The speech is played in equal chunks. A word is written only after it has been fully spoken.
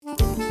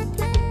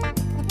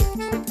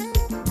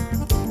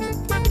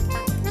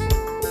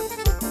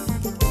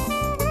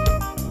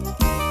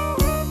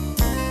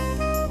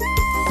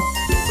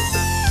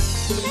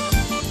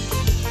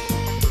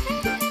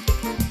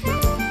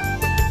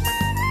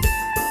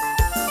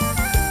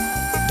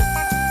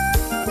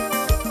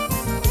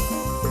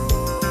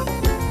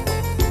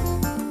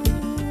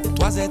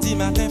3h du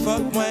matin, faut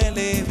que moi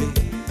lever.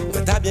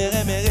 Moi t'as bien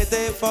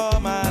mérité fort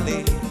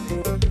malé.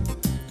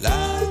 La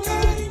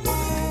caille moi.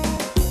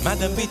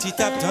 Madame Petit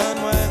tape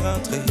moi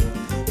rentrer.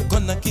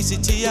 Qu'on a qui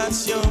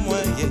situation moi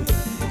yeah.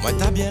 Moi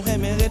t'as bien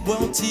mérité boire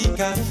un petit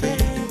café.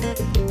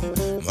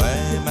 Moi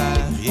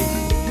marié.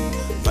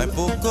 Moi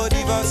pourquoi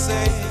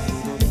divorcer.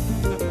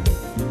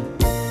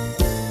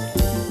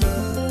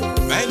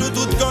 Mais nous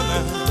tous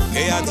connaissons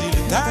et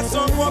a-t-il à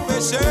son gros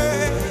péché.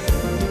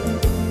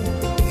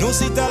 Nous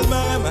si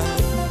tellement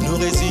nous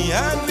résignons à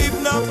vivre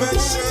nos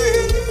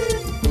péchés.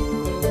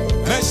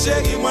 Mais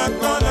chérie, moi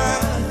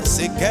connais,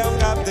 c'est qu'elle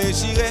a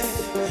déchiré.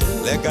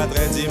 Les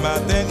 4h du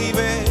matin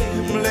arrivé,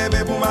 me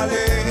lever pour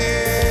m'aller.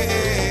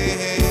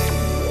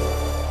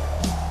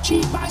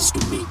 G-Bass to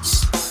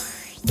Mix.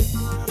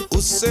 Où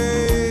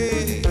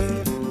c'est?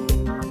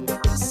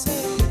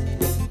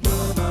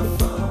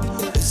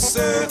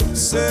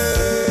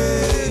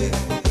 C'est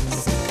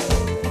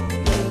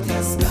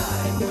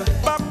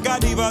Papa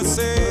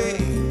divorcé,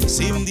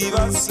 si me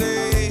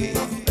divorcé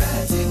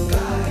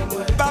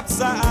Papa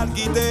ça a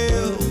quitté,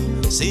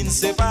 si me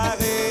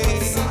séparé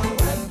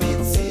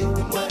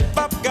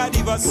Papa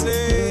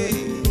divorcé,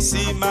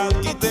 si mal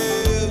quitté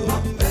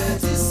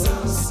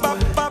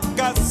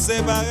Papa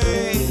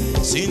séparé,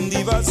 si me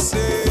divorcé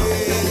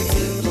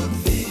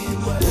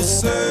Où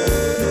c'est?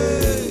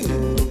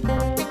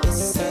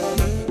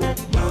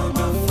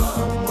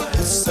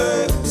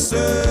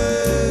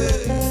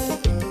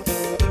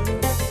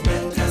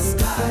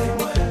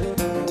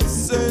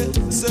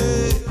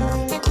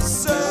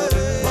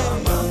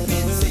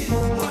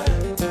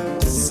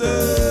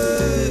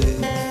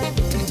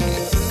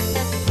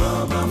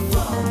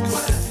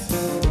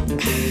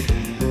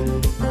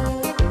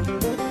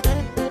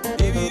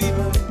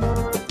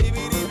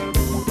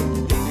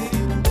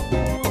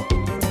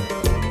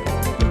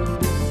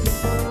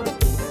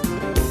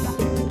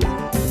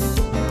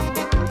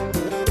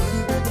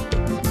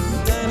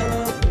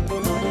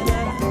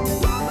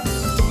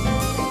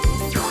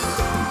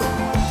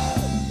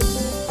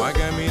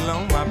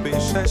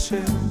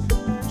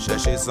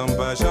 Chercher sans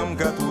pas jamais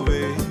qu'à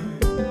trouver.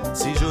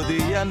 Si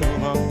j'odie à nous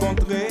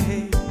rencontrer,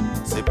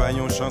 c'est pas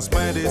une chance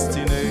moins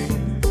destinée.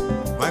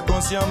 Moi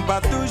conscient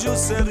pas toujours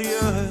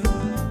sérieux,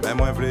 mais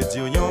moi v'le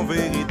dire une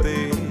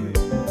vérité.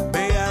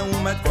 Mais à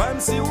vous mettre comme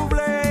si vous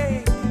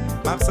voulez,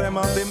 m'a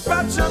seulement t'aime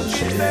pas de jamais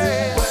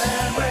quitter.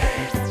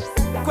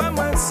 Quoi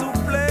moi souple.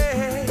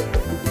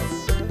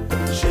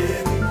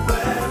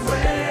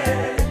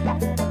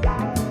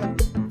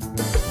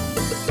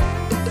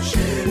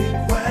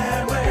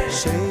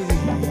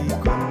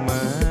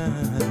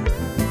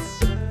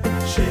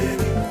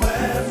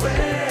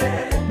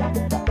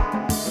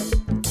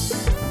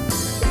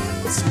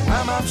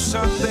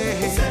 Chanter,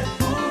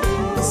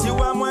 si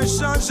ouais moi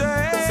changer,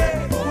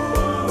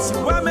 si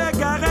ouais mais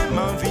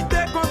carrément vite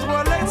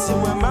contrôler, si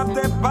ouais m'a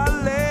te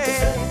parler,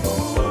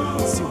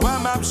 si ouais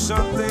m'a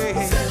chanter,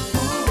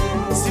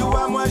 si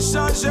ouais moi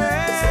changer,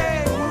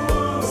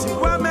 si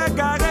ouais mais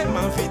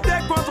carrément vite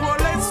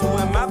contrôler, si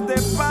ouais m'a te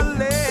parler.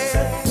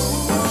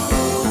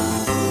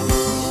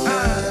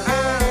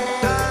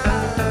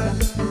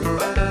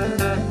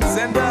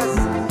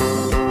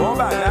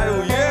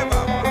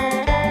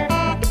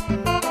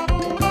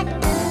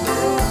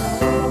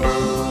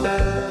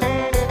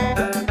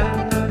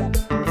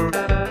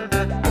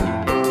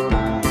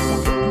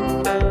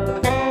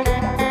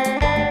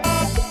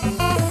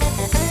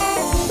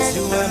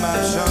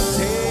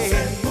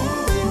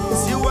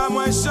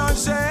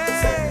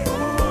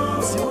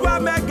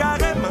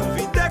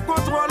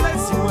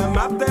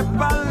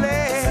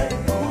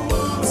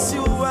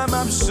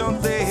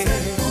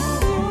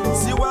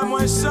 Si ouais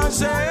moi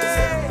changer,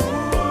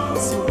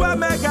 si ouais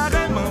mais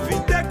carrément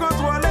vite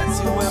contrôler,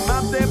 si ouais m'a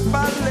te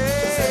parler.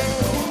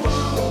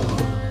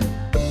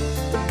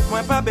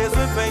 Moi pas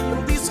besoin faire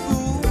un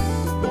discours,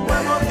 moi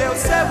montrer au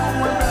cerveau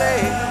moi m'lé.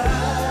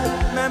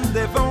 Même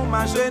devant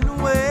ma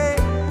genouée,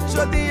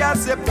 je dis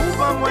assez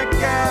pour moi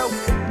cœur.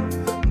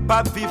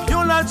 Pas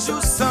vivre la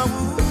jour sans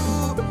vous.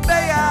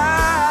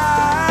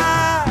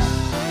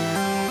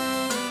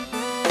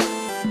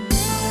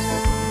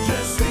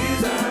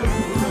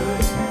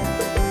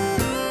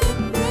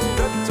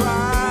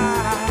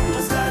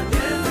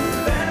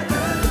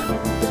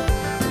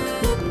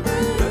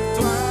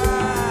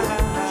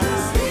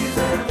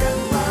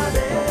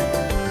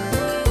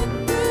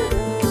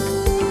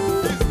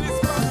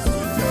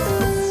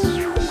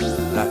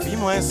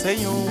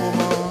 C'est un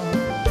roman,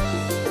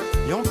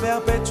 un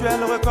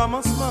perpétuel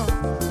recommencement.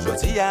 Je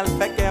dis à le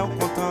fait qu'elle est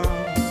content.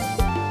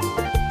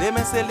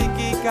 Demain c'est lui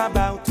qui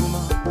cabat tout le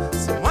monde.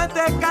 Si moi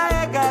t'es qu'à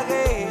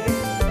égarer,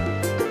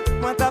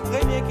 moi t'as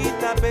premier qui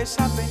t'a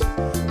échappé.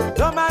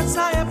 Dommage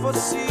ça est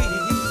possible.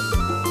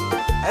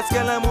 Est-ce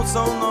que l'amour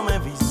son nom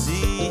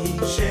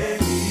invisible?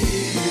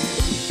 Chérie,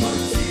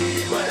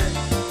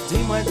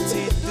 dis-moi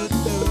petit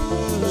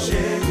toutou.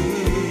 Chérie.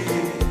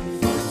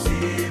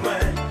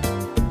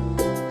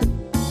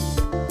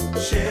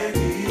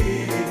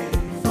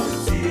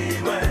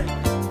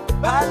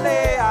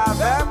 Allez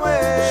avec moi,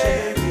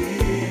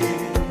 chérie,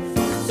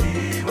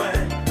 faut-il,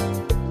 ouais.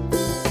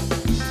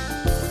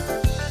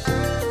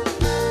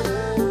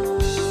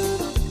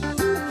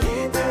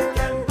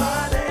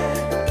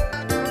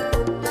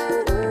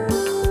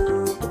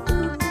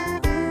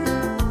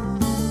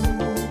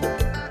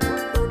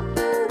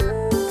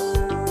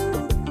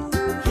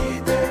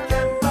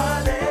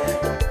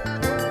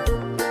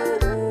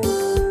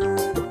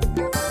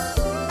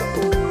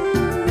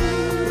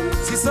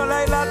 Si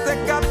soleil là te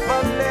cap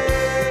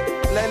parler,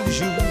 le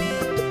jour.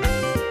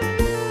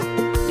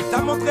 Il t'a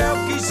montré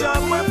qui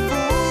j'aime moins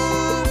fou.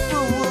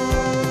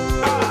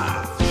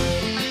 Ah.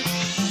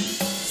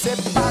 C'est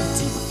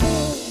parti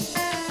pour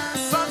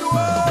Sandro.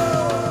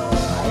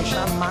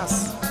 Haitian Mass.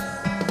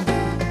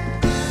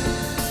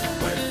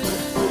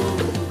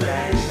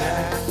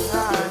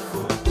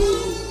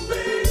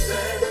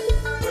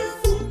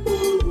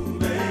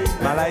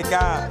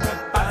 Malaika.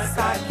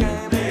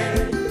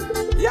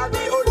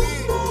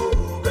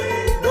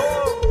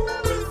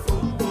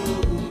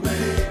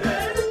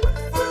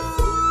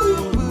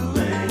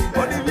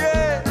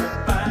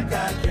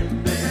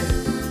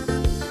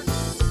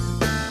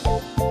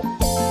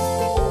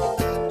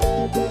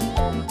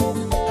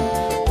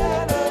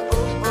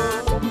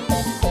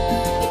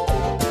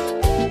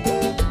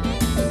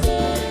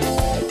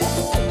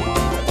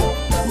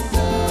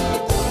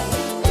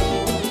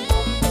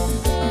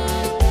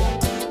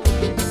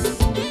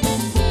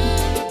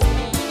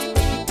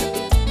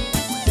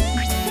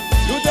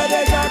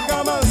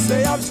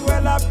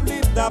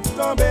 T'as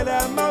tombé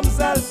les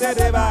mamzelles, t'es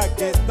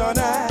débarqué ton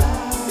air.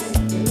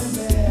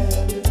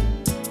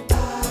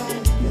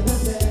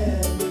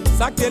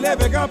 Ça que les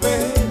veut camper,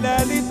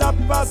 les lits t'a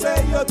passé,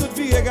 yo toute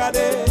fille regardé,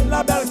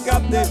 la belle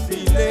cap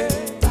défilé.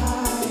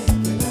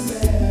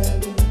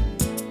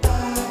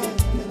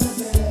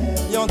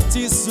 Yon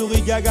petit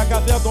souris gaga qu'a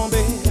fait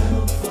tomber,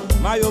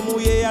 maillot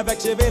mouillé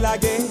avec cheveux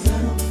lagués,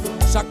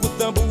 chaque coup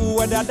de tambour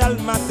ou d'adal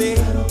maté.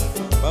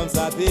 Comme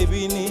ça t'es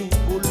vini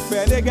pour le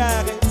faire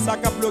dégarer, ça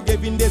qu'a bloqué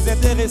vine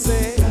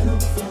désintéressé.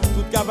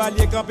 Tout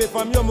cavalier campé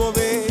femme yo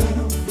mauvais,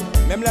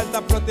 même là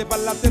t'a flotté par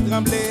la tête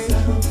tremblée.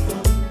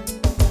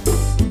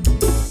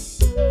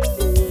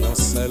 Un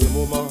seul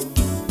moment,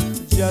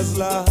 jazz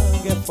là,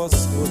 qu'est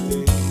fausse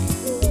côté.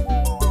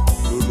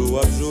 Loulou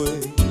a joué,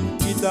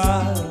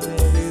 guitare,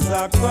 les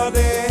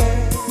accordés.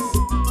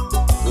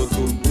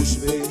 Autour bouche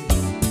bée,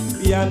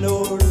 piano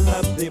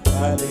l'a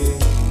dépalé.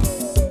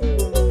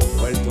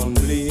 Ouais, ton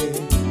oublié.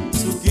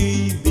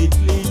 Qui vite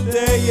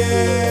l'idée.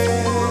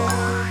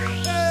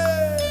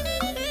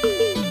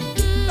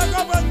 La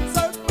campagne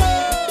se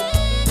fait.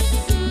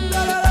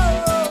 La la la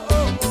oh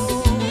oh oh.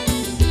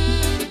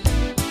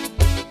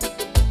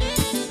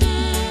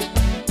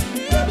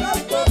 La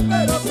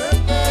popée la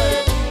pépé.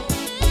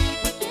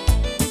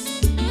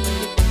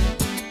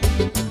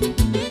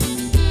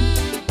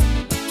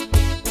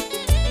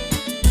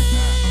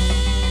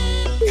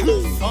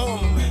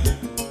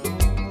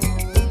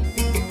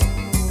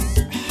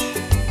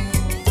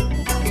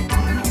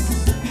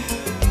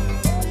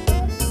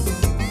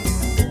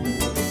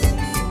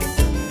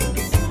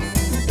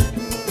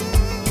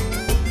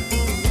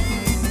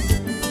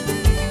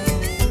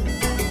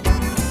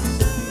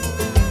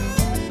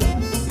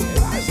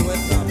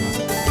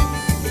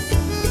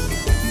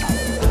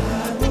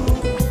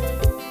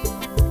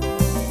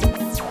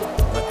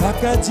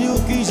 Qu'à dire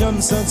que j'aime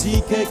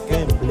senti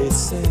quelqu'un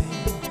blessé.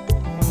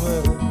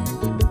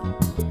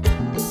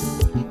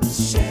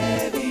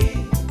 Chérie,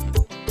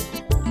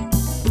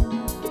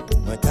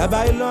 moi t'as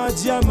baillé un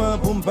diamant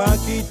pour m'pas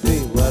quitter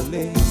ou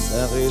aller.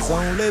 Sa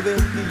raison lever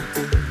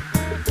quitter.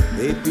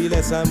 Et puis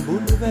laisse un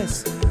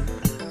bouleverser.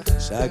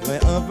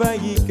 Chagrin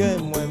envahi que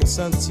moi me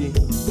senti,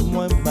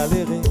 moi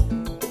malheureux.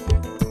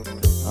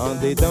 En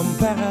dedans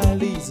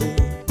paralysé,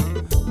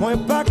 moi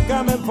pas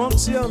quand même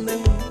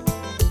fonctionner.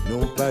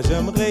 Non pas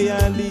j'aime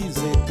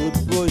réaliser toute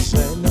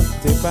prochaine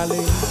t'es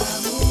parlé.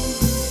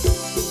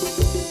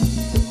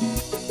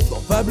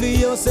 Bon pas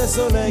oublier c'est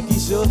soleil qui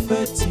chauffe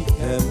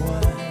et moi.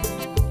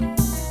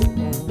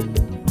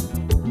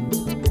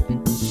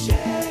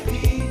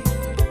 Chérie,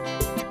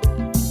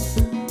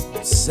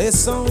 c'est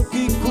sang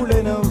qui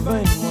coulait dans le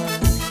vin moi.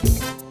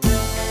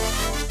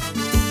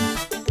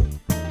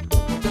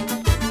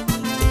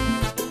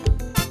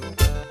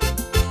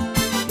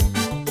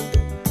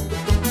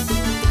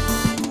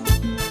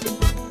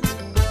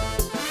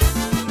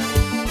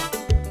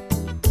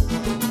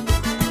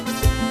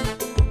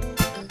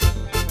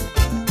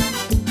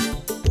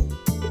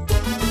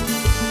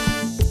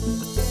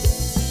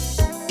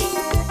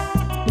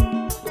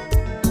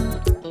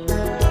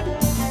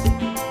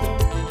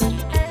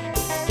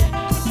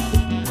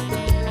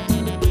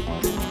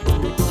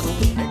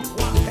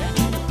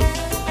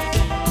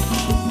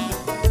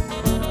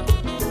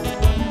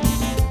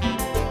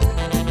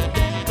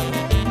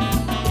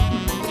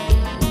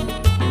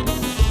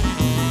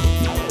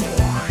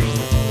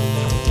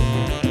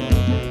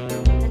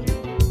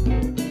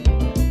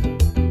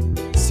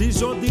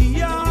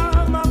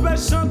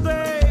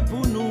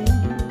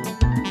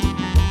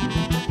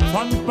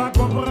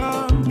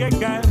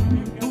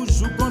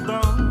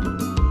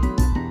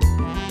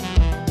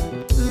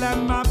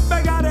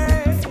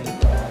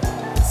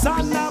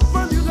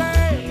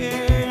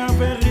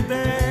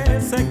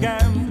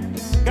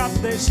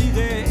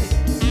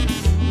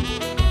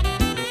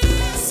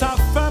 Ça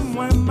fait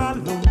moins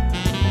mal,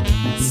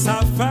 ça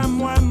fait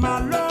moins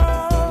mal.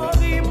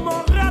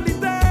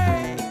 Immoralité,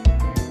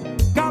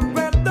 qu'a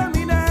fait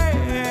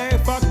dominer,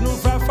 faut que nous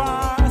fassions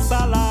face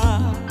à la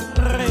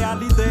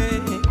réalité.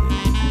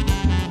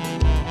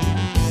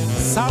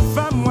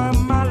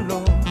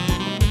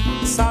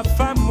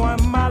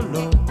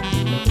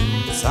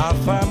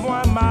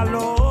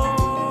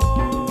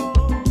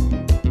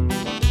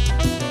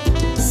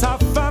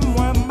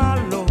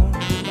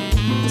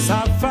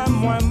 Ça fait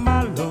moins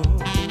malo,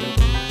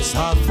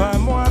 ça fait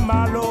moins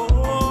malo.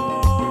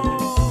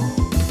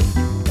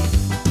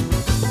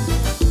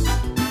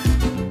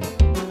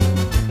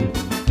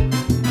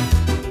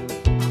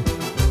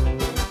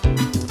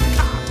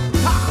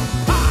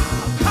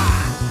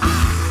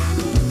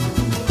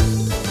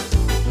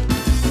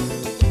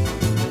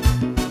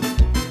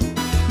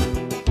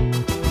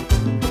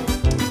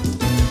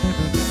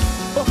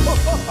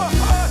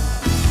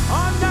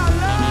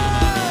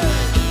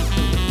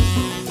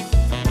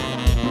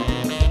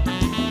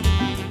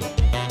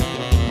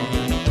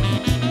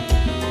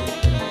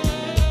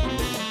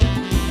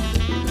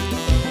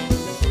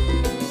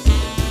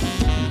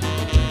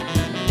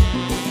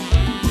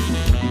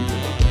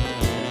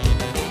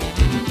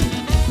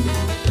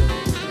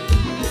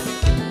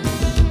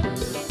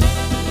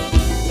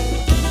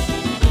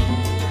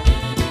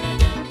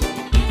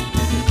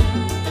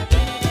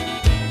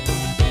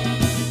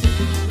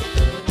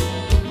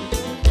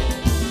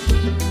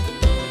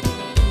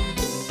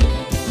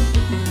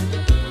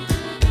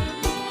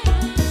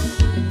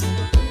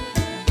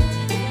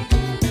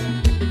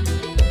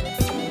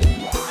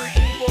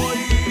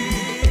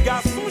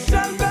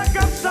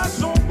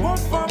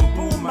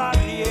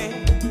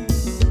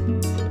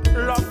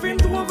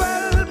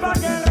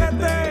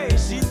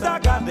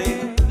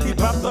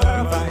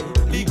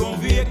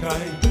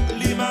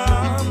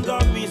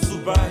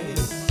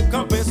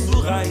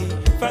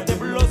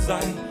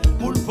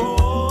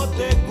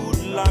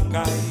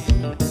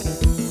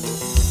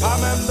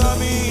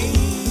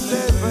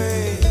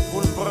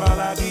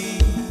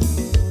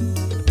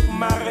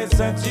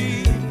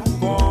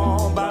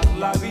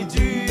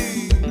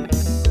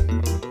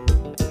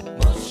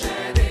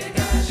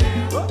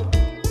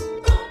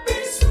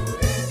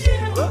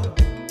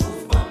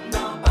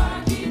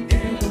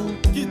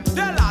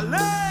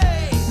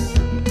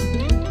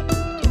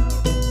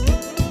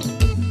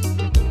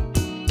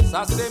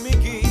 Ça c'est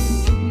Micky,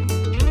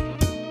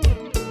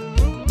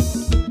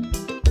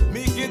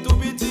 Micky tout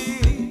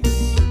petit.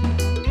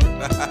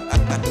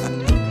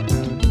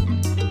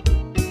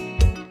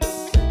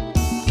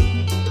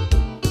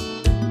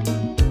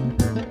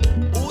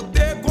 Ou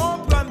te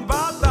comprendre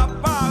pas ta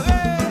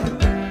parole.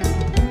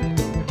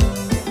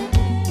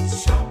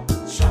 Chop,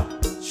 chop,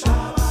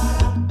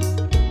 chabara.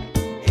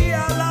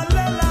 Ya la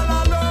la la la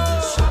la.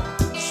 Chop,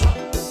 chop,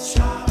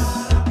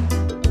 chabara.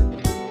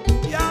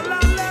 Ya la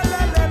la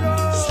la la la.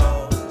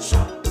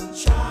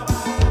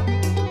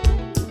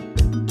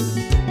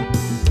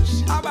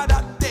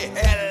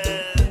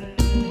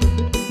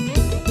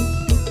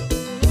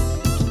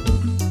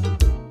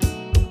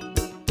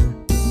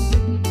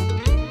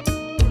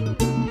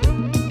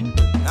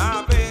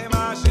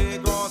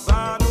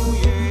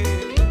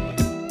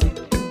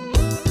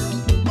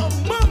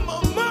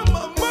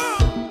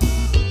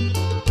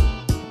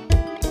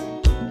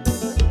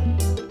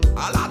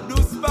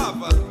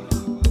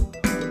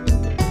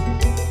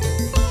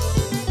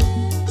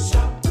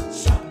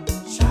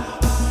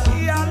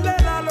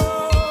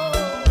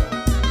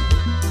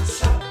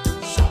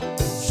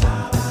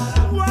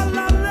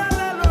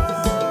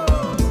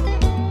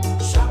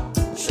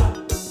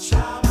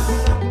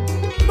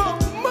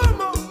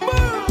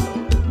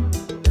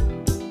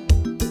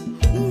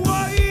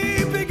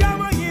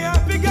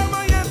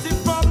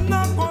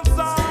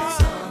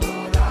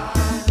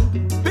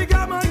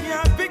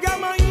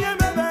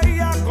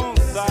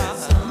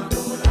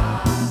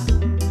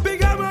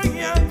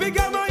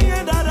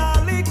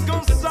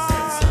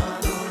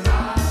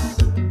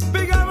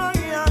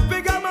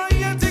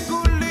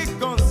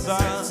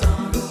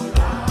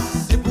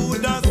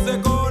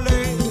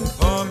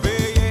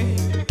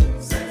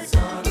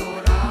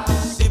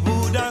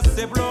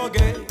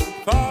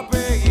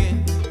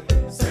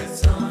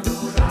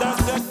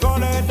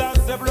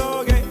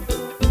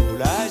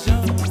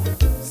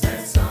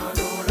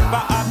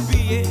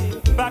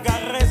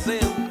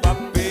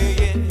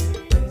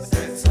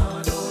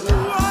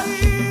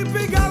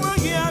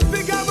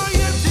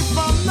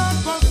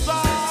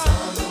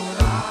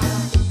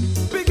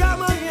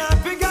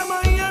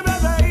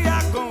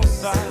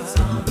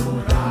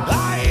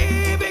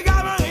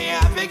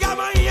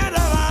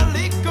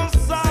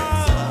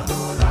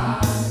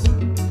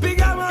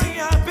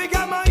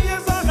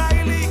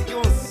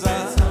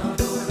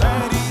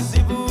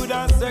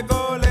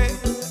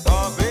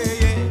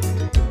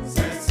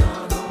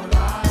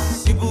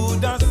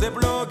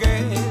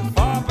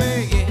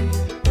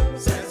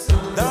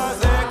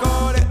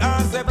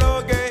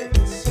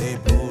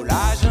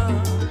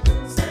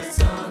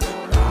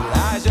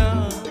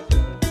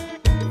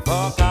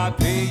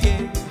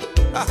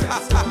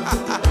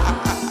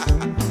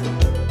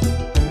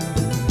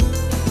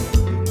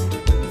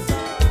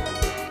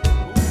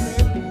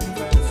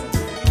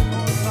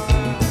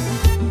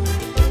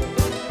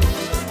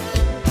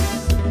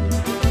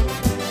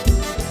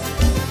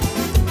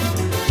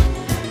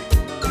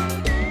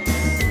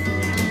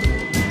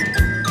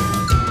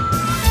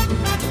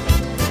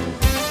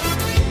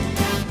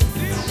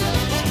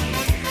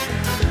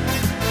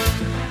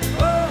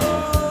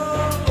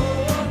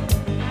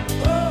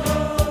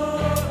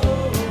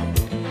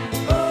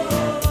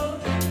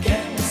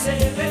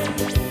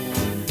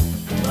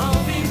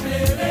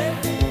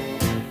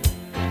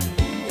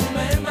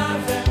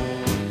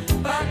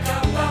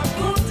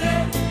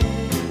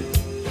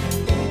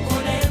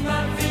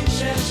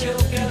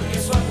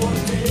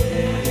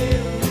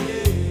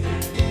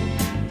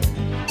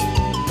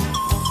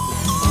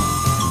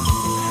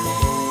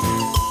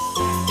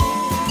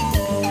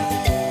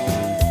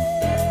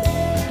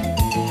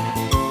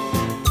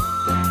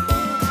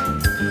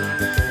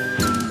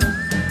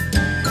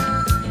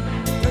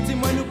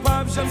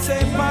 je me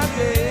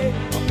séparer.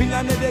 Puis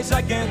l'année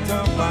déjà qu'un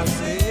temps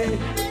passé.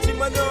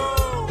 Dis-moi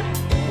non,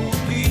 pour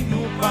qui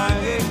nous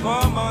paraît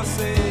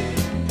commencer.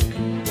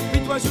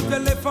 Puis toi, je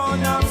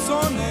téléphone à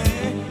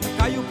sonner.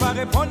 Caillou pas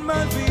répondre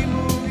ma vie,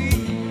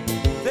 mourir.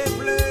 T'es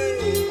bleu,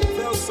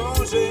 faire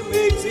songer,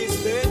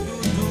 m'exister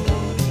doudou.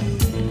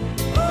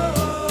 Oh,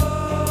 oh,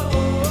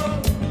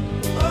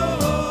 oh, oh,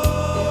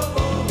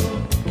 oh,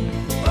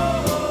 oh,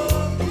 oh,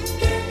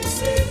 qu'est-ce que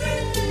c'est?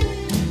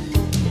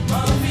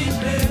 Ma vie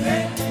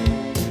plaît.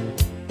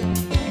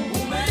 Ou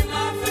même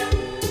la fête,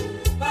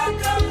 pas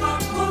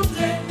capable de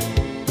contrer.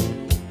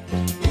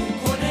 Ou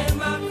connaît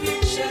ma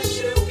vie,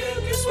 chercher ou quel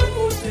que soit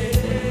côté.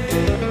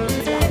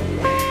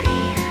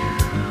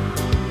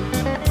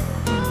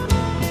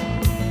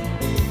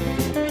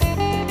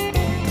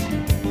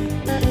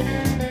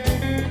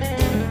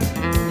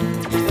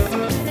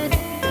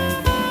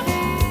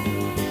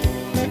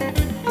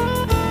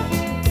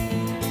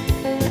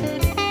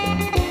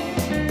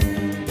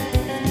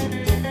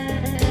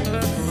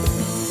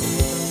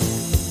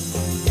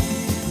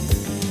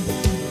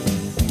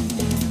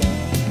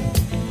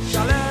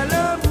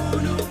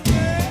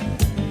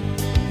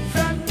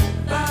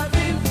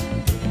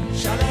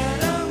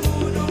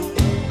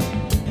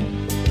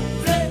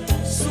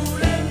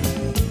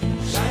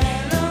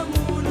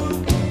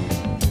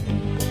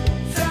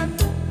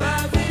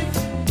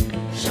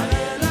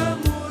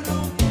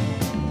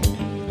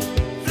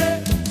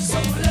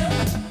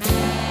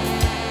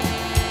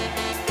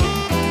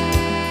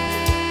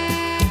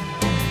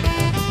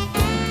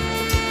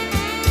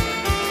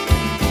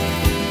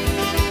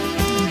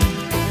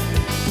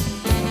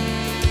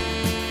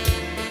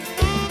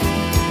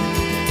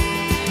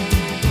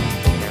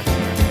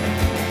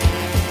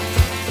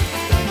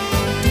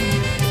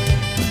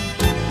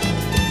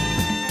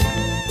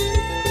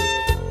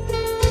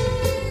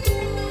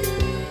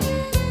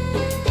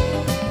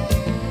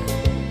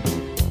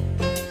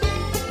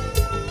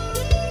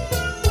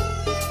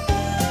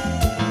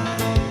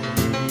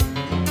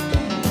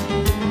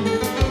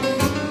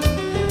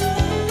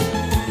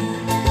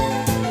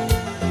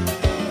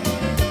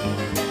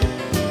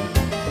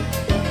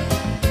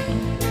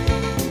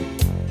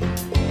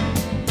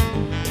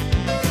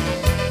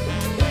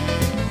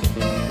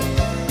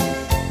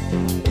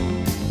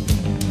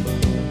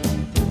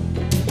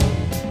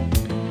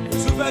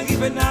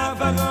 Venant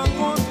va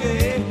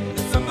rencontrer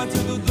ça m'a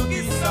dit doudou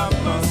qui s'est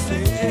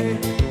passé.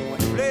 Moi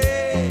je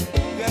voulais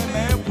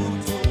même pour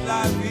toute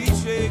la vie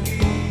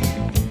chérie.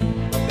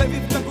 Après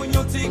vivre tant qu'on y a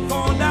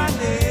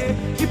condamné,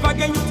 qui pas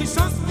gagné une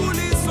chance pour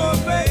les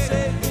sauver.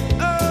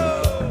 Oh,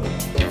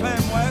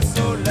 fais-moi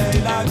soleil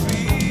la vie.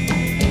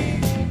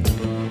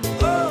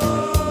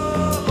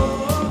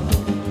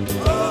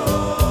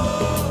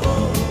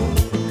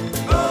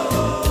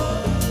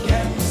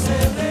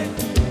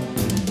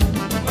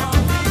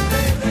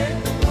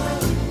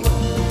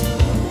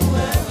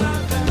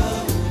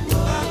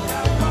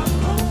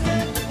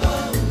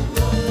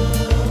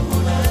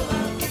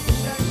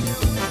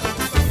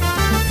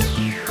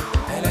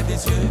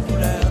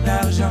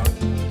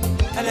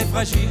 Elle est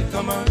fragile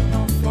comme un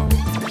enfant,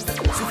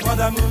 souffrant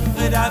d'amour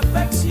et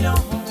d'affection.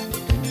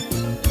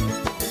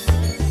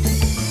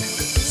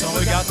 Son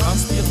regard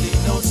transpire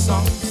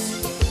l'innocence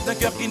d'un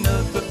cœur qui ne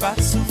peut pas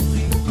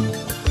souffrir,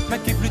 mais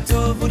qui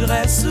plutôt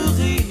voudrait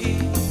sourire.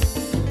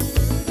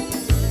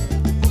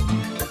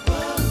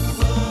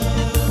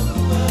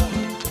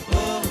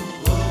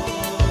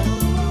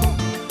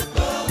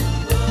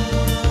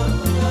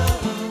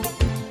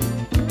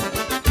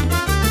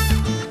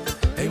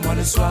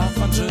 Le soir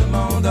quand je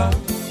m'endors,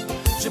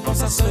 je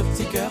pense à ce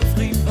petit cœur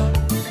frivole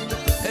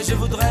et je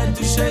voudrais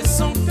toucher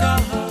son corps.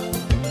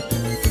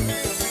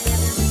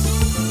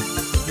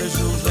 Le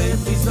jour je l'ai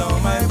prise dans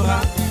mes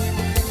bras,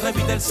 très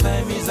vite elle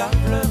s'est mise à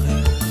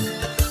pleurer.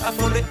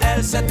 Affolée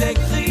elle s'est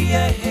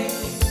écriée.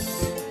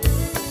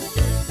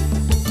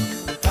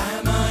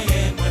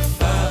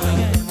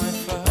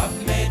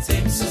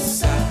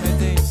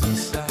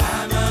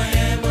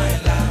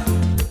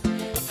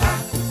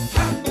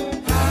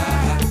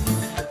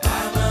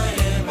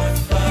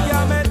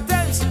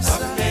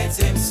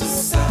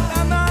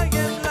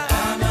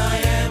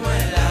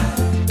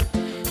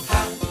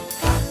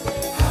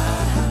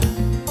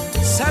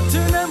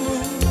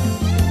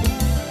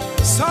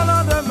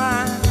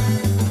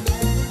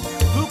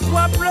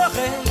 Pourquoi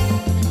pleurer?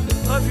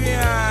 Reviens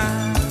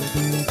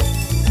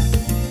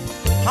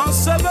en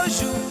ce beau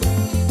jour,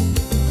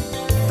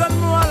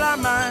 donne-moi la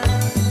main,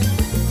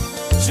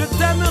 je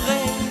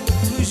t'aimerai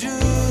toujours.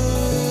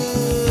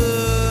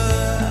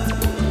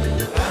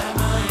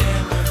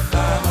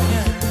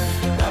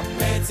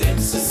 Mettez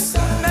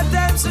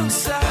sous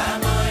ça.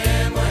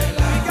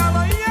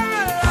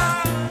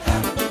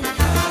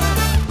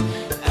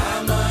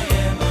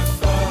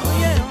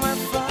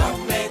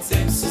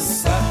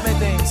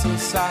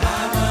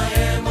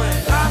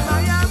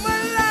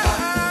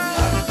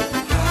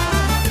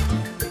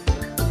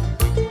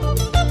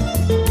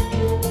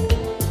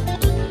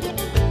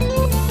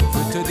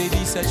 Je te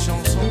dédie cette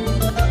chanson.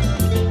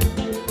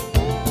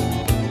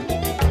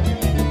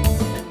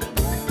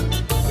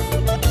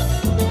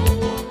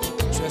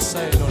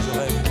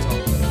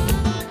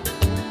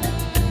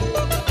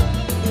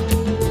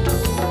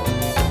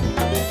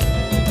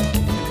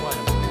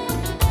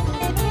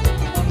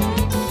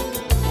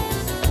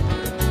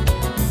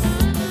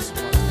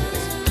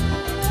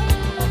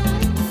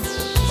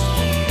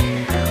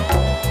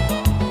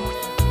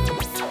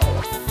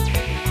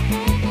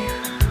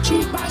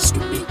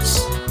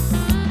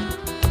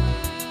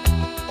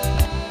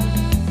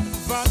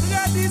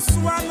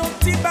 nos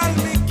petits bal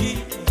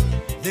Micky.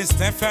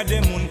 Destin fait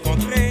des moun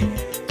contré.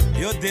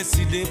 Yo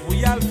décidé pour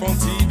y aller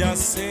fonti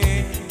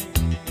danser.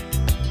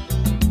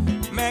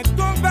 Mais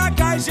comme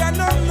bagage j'ai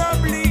non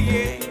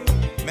oublié.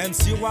 Même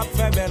si on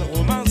fait belle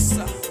romance,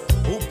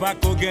 ou pas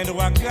qu'on gagne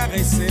droit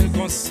caresser le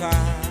comme ça.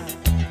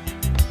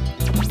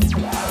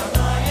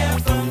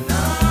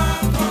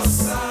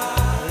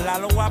 La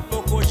loi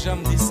pour que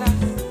j'aime dit ça,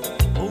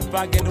 ou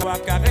pas qu'on doit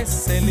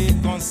caresser les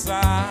comme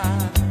ça.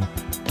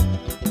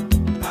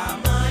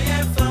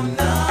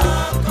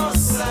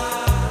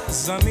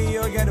 Zami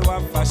yo gen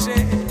doit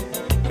fâcher,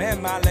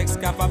 même Alex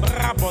capable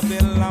rapporter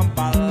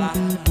l'emballa.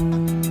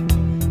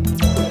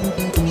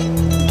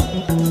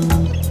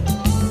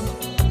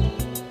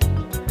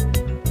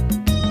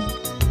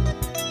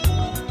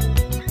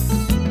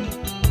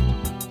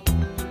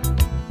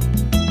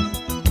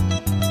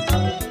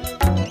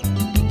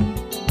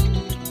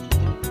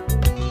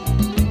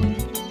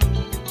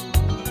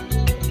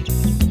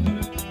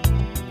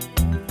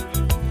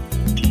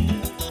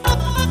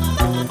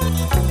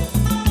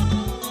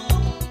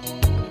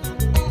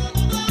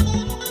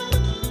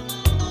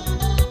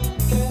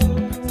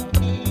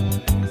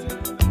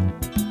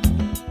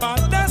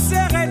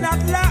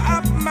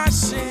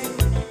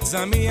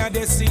 Zami a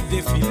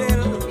décidé de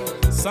filer,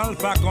 sans le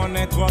pas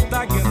connaître trop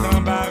ta guette en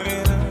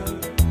barrel.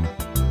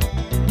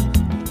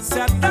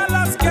 C'est à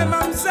l'as que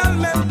mamselle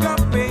même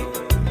campé,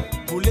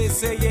 pour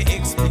l'essayer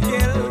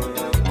expliquer,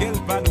 qu'elle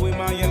pas doué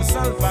moyen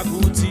sans pas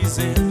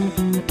courtiser.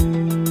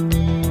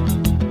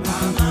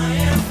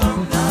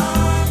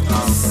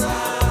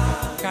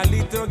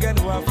 Calito gen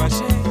doit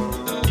fâcher,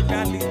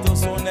 Calito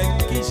son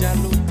nèg qui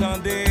jaloux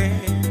tendé.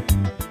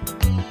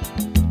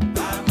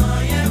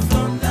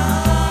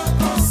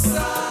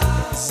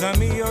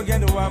 Zami yo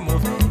gen doit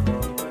mauvais,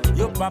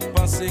 yo pas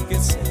penser que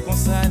c'est comme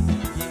ça.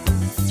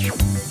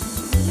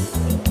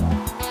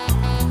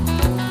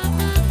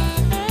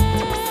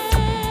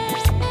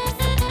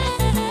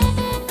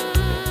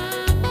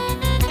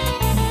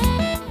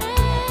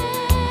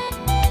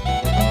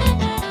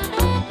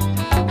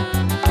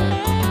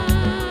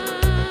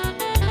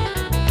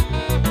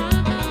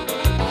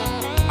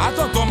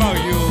 Attends,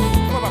 Mario,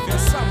 on va faire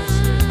ça,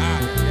 monsieur.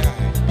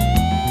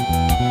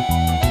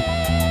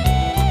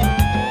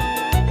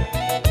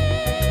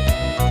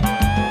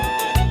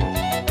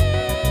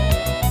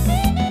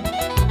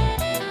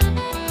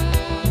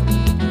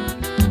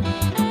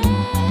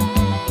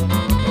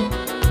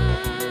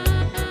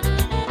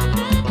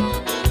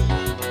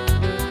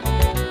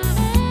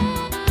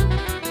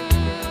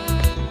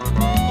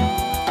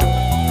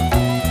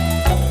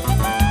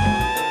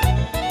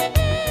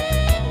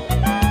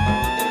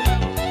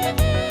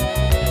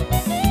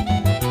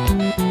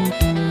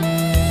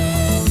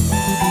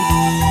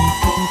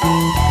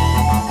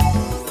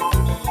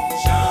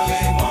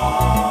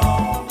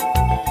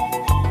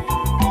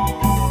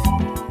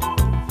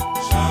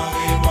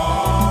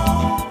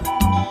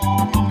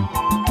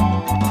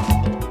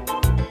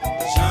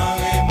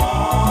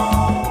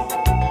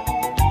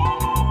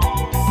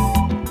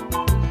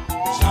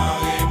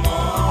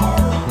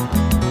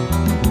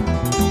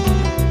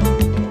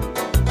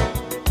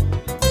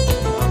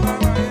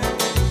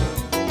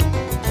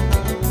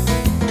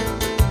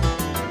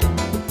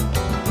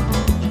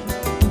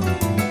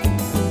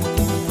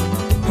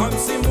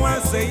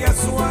 C'est hier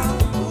soir,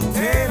 où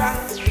t'es là,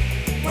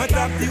 moi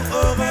t'as dit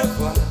au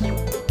revoir.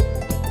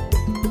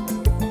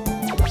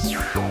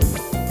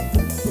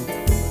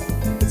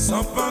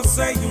 Sans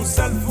penser une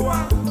seule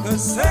fois que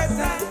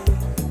c'était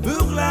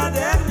pour la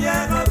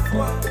dernière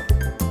fois.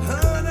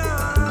 Oh non.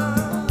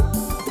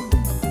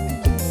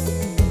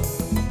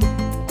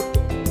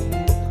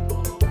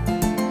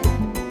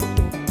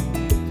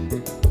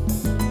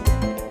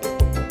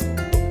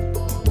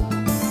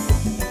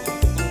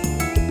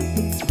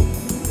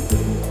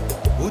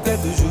 T'es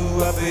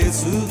toujours avec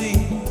sourire,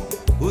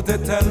 ou t'es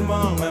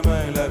tellement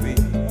même la vie.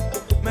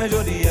 Mais je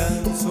dis à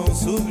son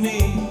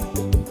souvenir,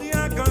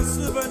 rien qu'un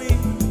souvenir.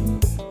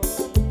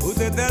 Ou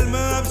t'es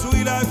tellement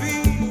joué la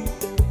vie,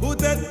 ou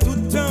t'es tout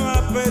le temps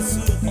après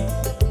sourire.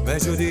 Mais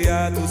je dis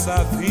à tout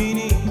ça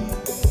fini.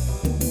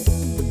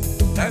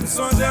 T'aimes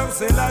songer,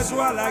 c'est la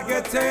joie, la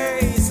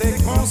gaieté,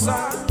 c'est comme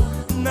ça.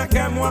 N'a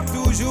qu'à moi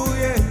toujours,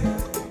 yeah.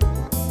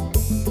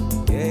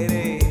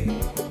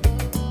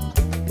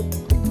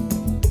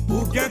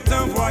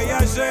 Qu'un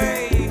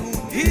voyager ou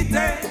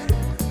quitter,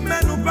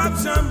 mais nous pas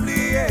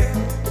oublier.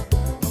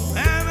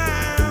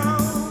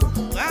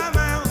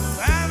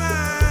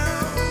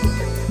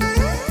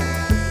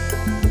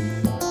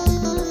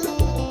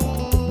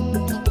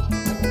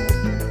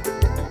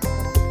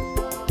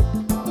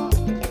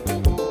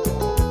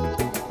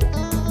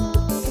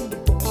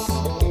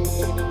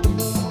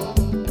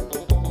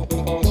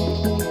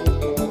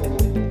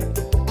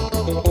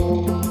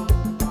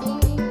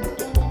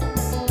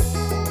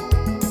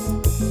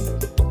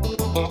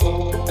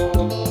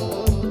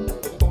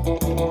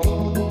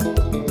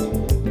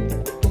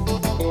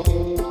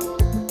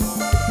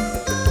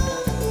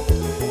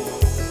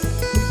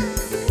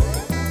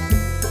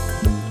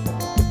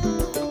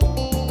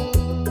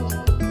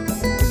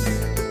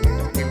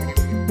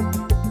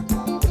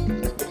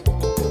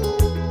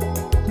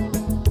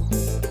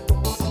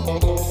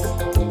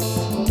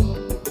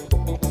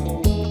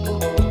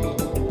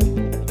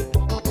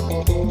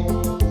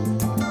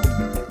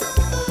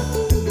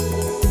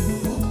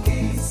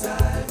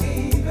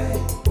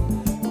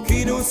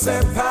 nous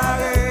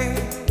séparer,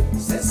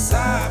 c'est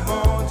ça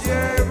mon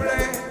Dieu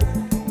voulait.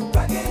 Nous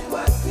pas qu'un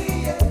doit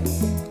crier,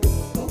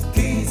 pour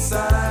qui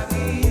ça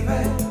arrive,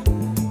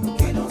 pour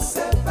qui nous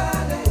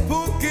séparer,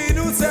 pour qui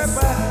nous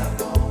séparer,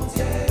 mon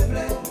Dieu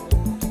voulait.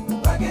 Nous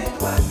pas qu'un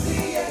doit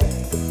crier,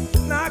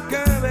 n'a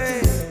qu'un bé,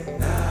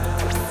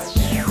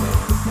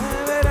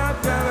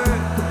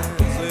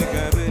 c'est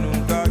qu'un bé, nous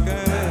pas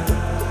qu'un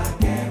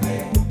bé.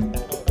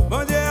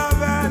 Mon Dieu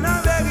avait la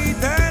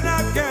vérité, n'a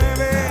qu'un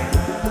bé,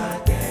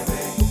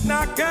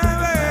 n'a qu'un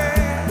bé.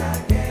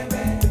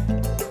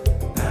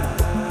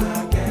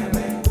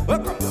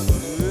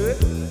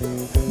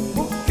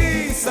 Pour qui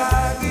ça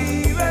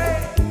arrive,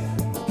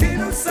 pour qui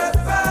nous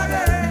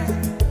séparer,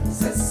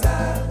 c'est ça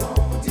mon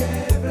Dieu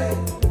voulait.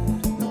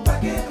 Nous pas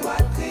qu'un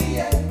doit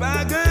crier,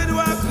 pas qu'un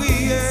doit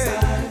crier. Ça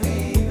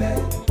arrive,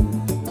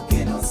 pour qui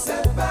nous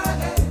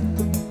séparer,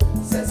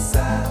 c'est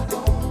ça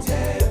mon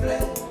Dieu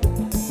voulait.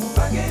 Nous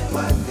pas qu'un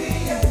doit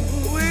crier.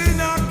 Oui,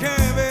 n'a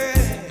qu'un bé,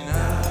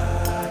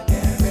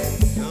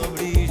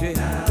 obligé.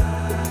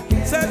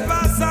 C'est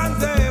pas ça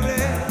Dieu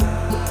voulait.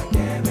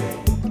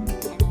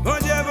 Mon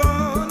Dieu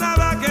bon, n'a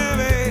pas qu'un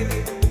bé,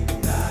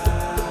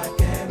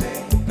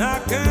 n'a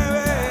qu'un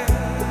bé,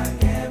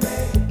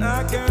 n'a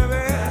qu'un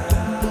bé.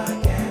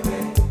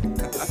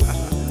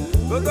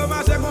 Toto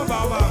marche Kompa,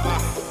 papa.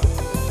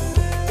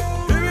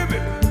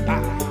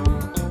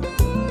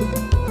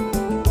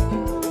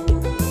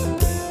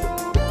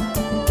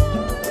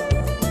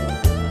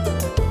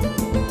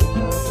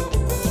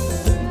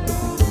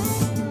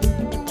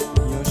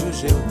 Yon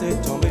jugé ou t'es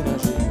tombé dans le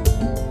jeu,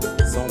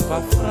 sans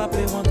pas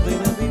frapper, rentrer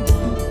dans le vie.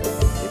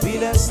 Et puis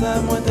laisse la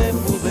moi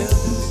d'éprouver,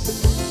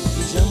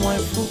 qui j'aime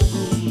moins fou.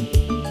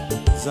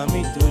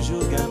 Amis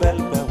toujours qu'un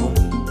belle parole,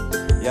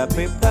 y'a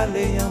pas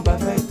parler, y'a pas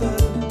fait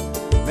tort.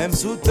 Même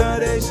sous temps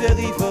des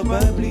chéris, faut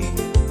pas oublier,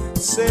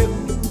 c'est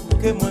où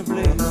que moi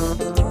plais. Non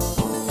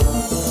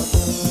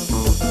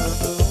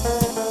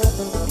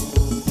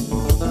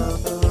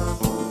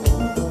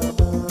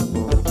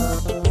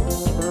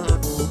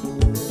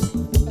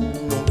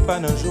pas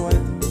dans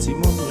jouet, si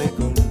mon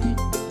l'école,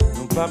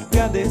 non pas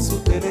regarder sous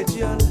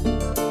télédial.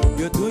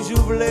 Yo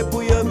toujours voulu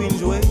pour yo vin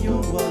jouer,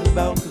 yo voile,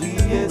 bah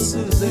crier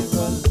sous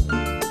école.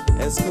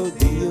 Est-ce que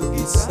Dieu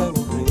qui ça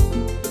vous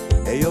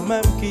plaît? Et yo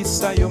même qui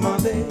ça yo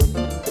mandé?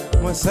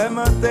 Moi c'est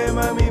menté,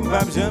 mamie, m'va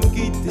j'aime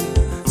quitter.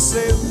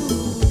 C'est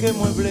vous que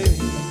moi voulais.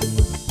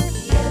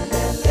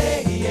 Yelele,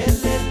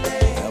 yelele.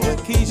 Ah ouais,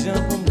 qui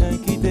j'aime pour m'gain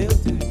quitter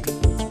tu?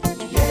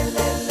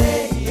 Yelele,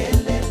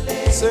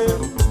 yelele. C'est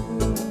vous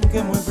que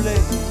moi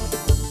voulais.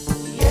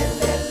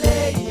 Yelele,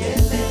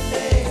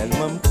 yelele. Elle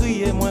m'a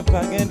crié, moi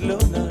pas gain de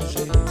l'eau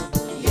nager.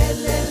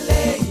 Yelele,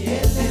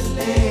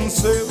 yelele.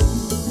 C'est vous.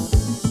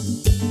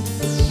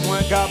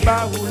 Moins qu'à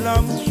bas ou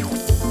l'amour,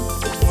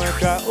 moins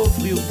qu'à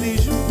offrir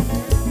bijoux,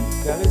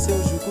 caresser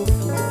au jour fou,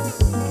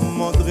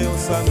 montrer au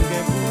sang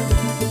gain pour.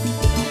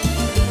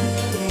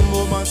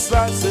 Moment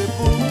ça c'est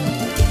pour,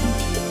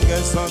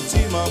 quel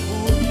sentiment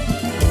pour,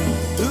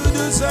 tout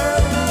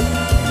douceur,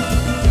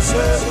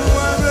 c'est pour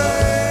moi.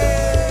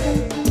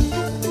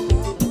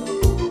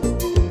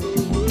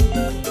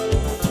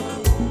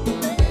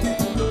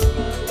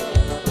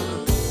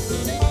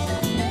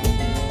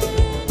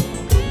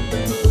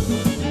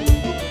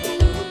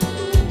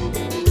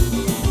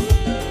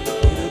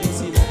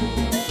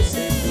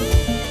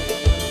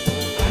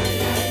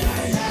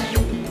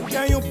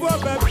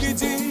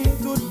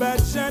 Toute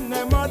bête chaîne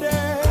est modèle.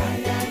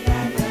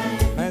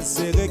 Mais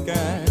c'est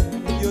requin,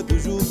 yo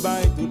toujours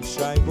bail toute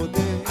chai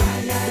beauté.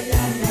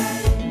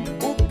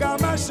 Ou qu'à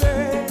marcher,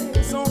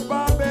 son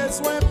pas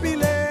besoin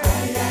piler.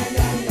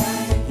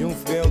 Yon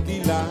frère qui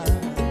l'a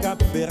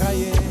cap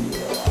ferrailler.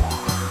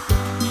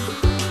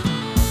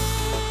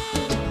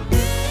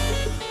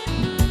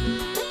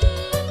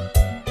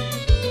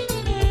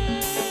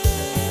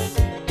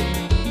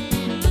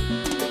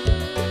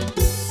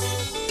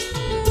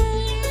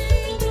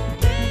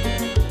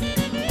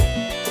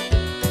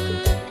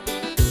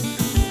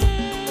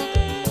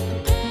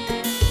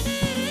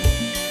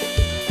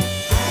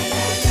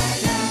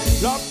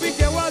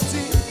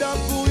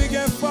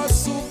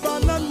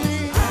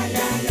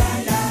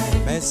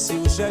 Si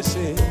vous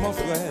cherchez mon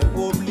frère,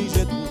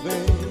 obligé de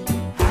trouver.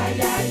 Aïe,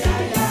 aïe,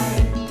 aïe,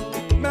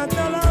 aïe.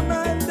 Maintenant la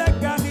main dès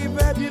qu'arrive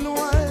plus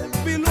loin,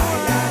 plus loin.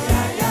 Aïe, aïe,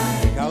 aïe,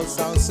 aïe. Car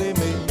sans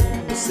s'aimer,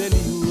 c'est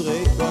lui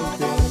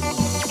récolter.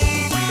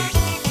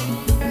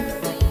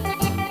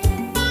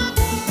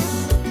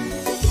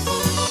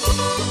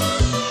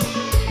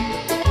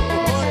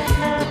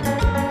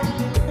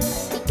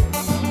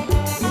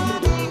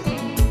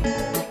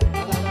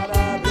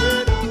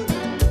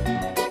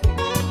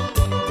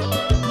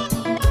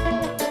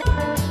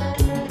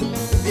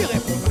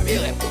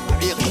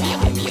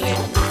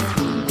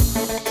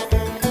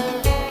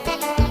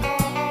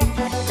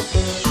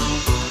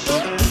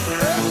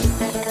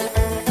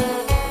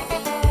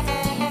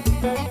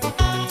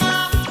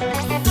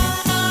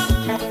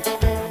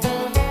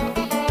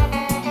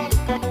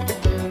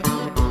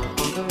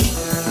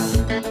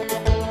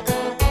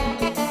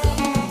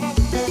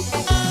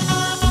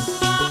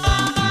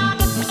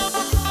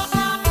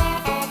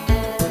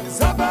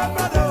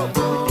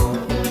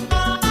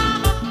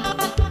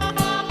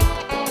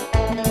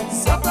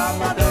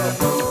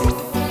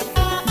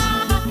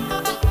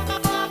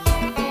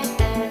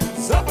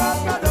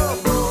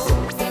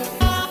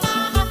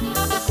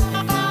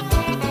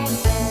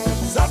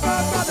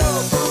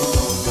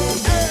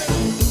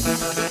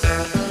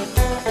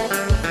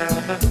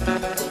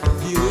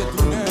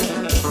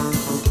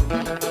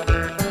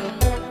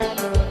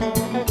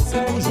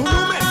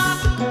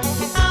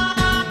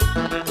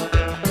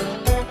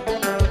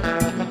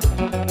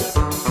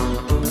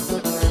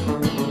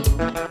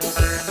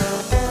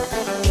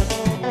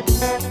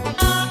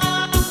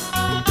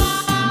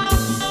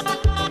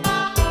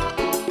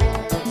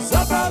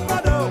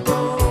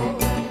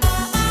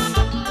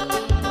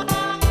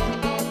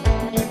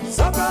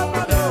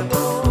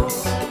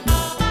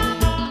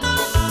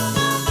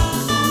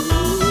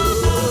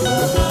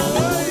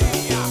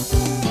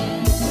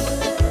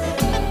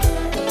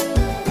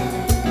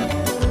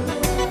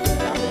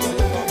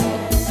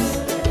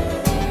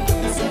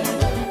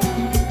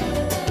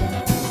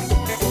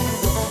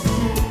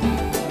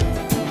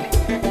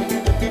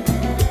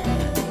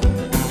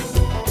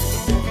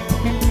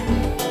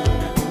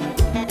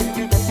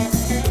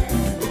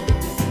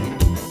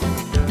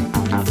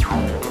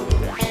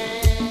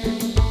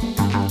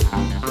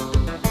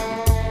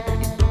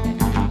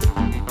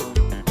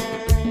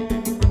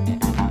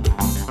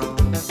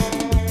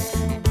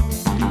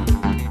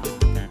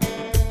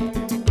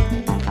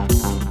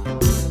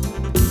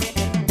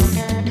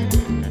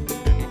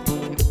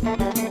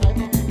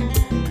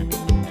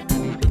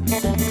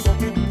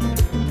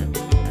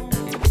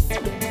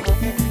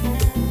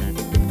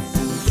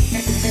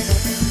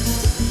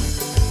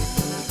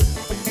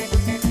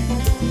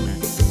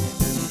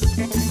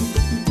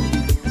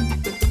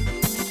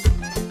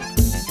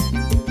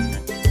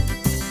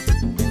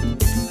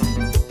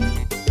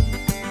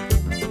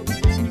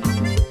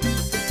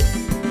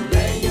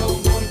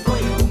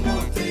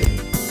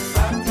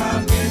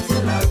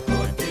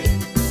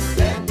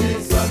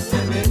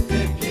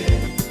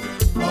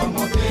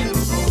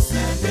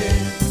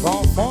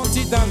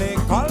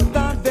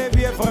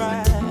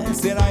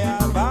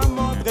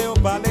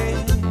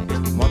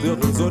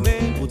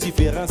 Raisonner pour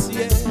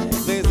différencier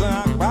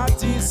présent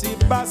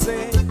participe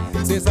passé,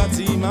 ces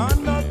sentiments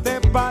notre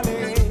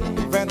palais,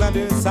 20 ans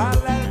de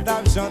salaire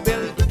d'argent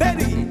del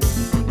teddy,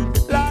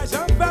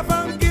 l'argent fait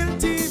femme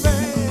cultivée,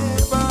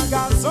 un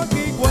garçon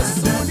qui croit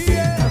soulier.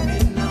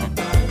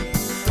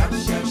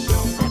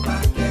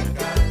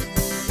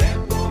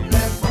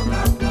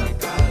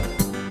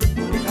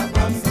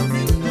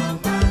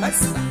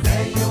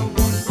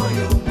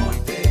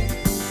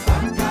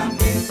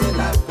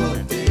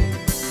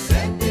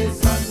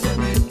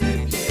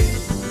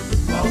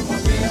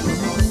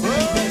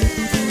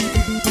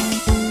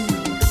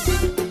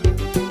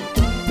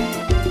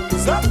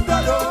 Ça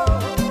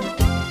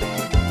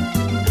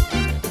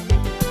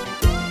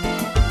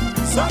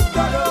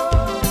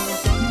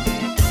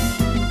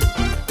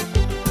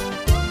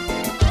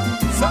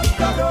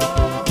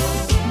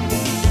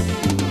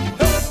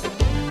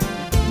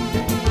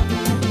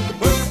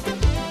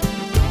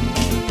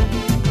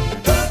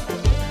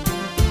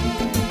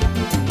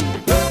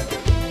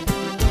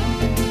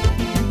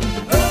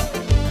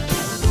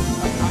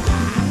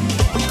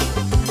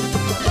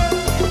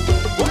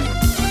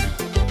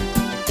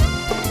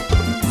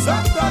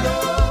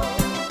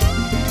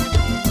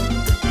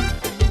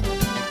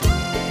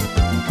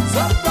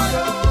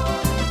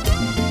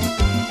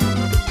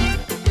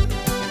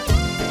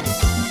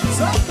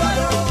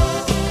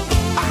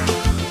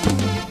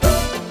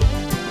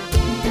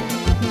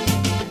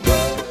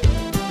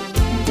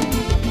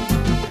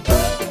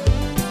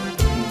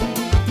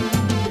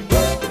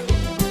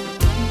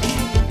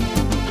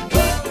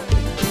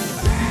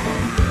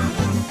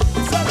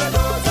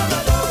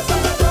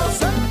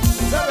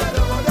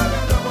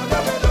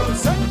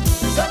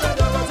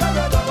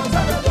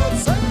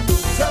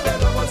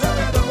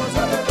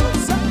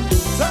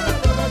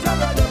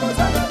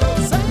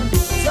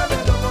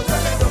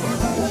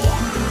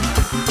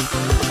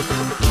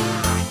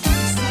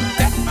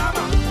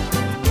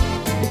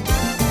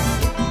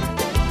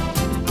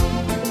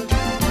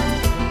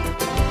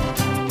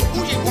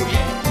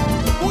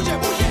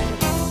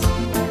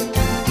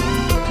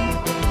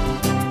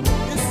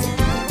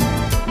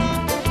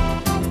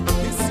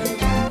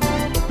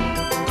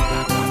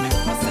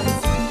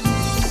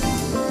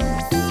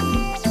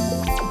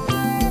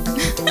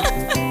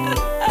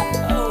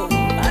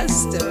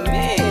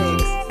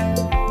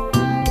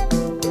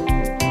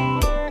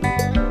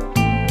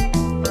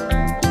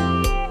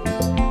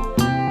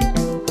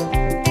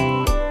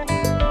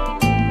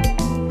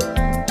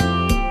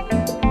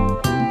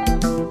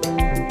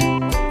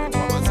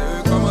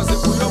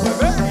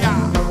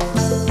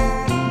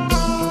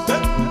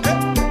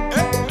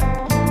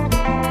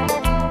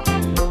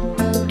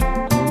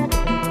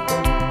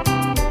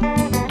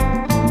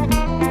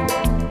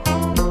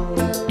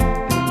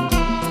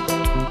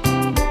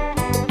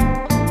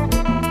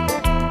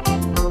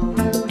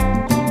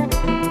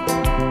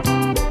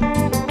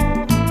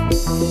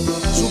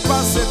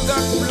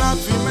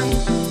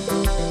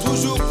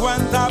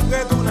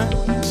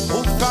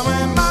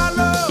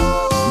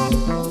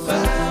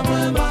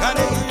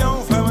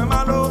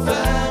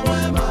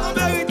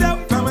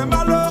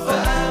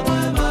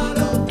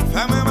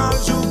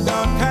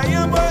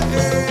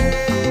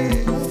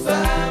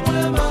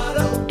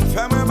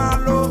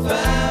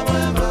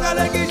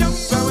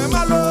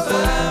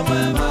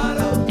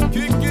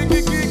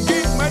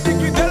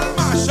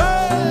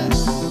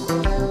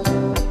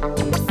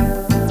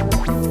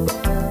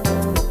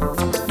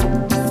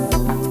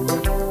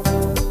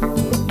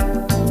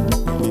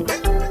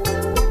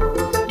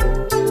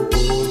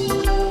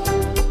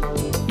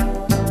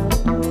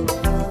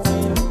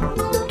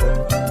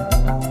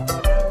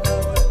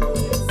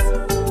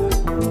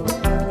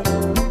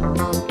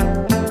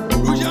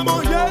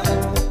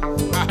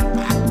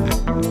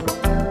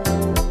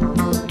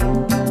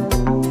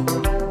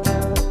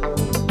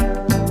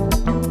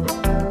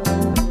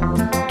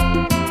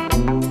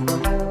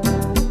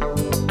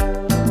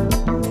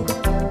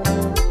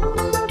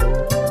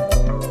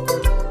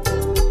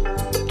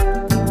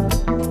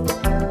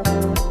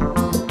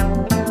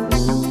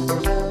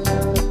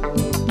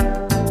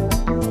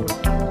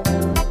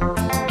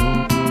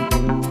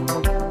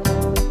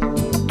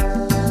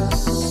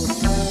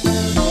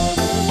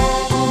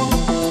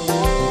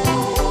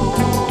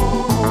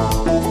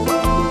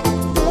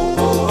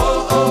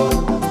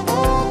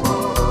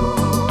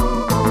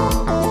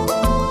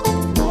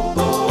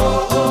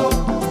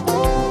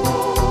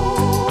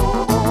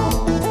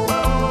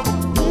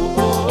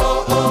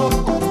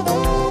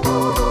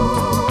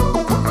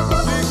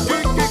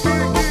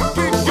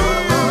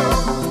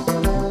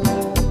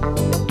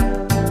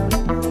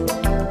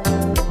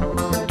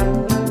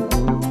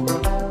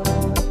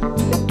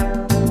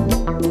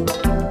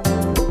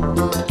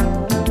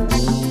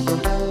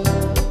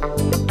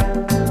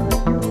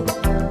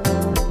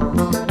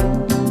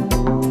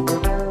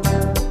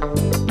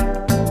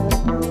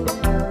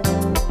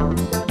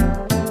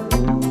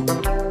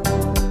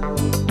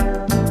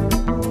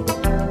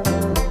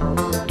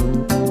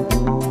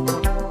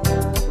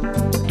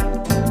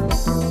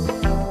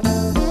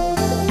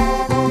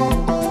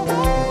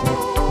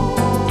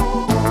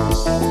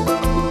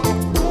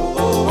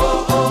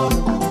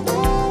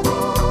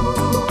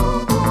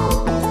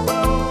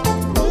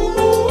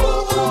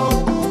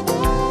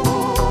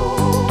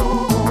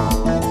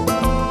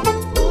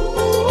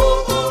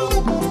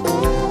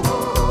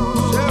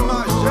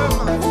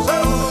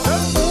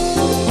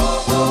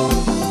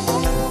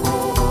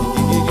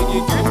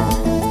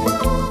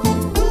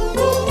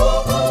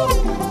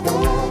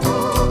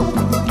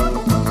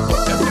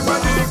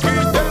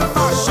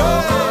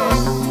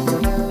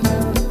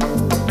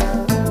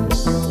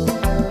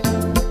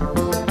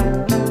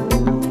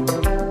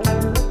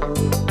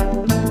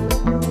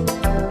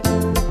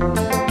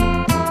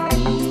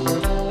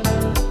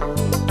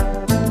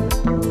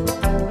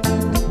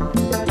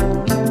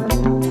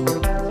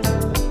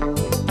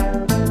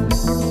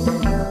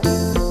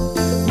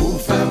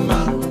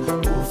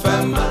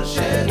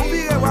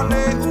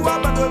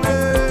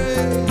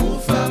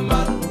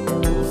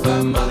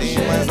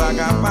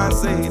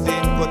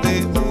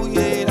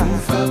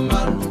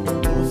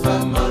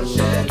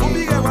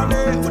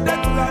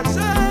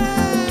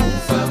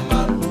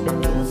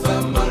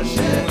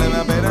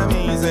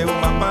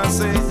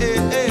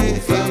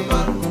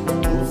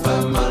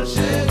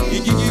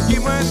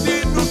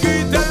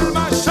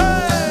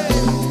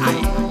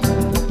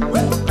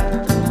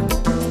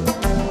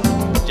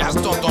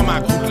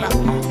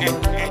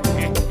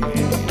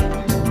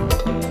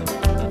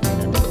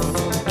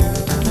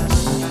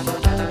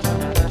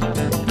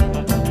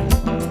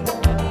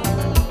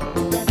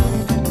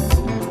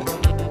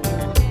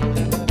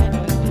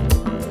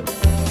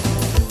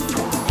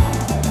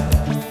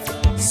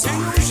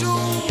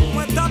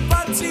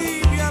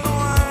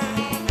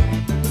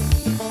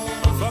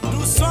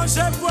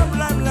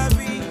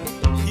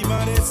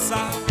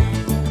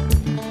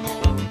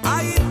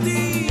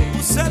Haïti,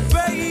 ou ce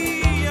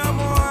pays à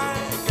moi,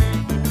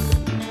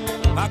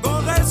 pas qu'on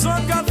raison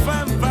qu'à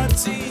faire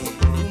partie,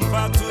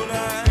 pas tout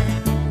là.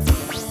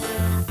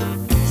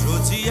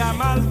 Jodi a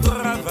mal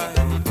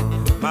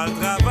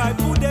travail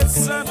pour des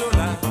 $100,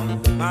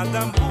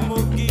 madame pour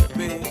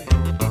m'occuper,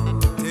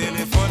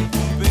 téléphone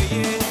pour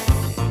payer.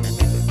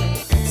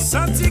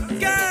 Senti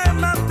qu'elle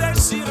m'a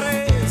déchiré,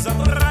 ça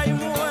braille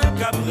moins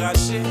qu'à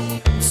bracher.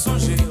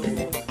 Songez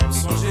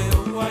au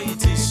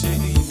Haïti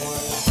chéri moi.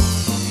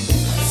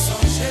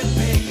 Songez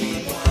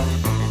pays moi,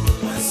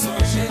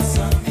 songez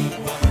amis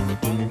moi,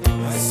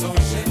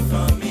 songez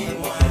famille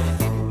moi.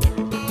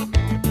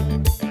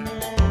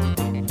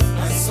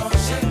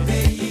 Songez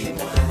pays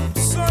moi,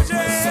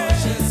 songez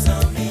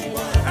amis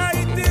moi,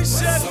 Haïti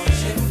chéri,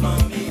 songez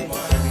famille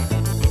moi.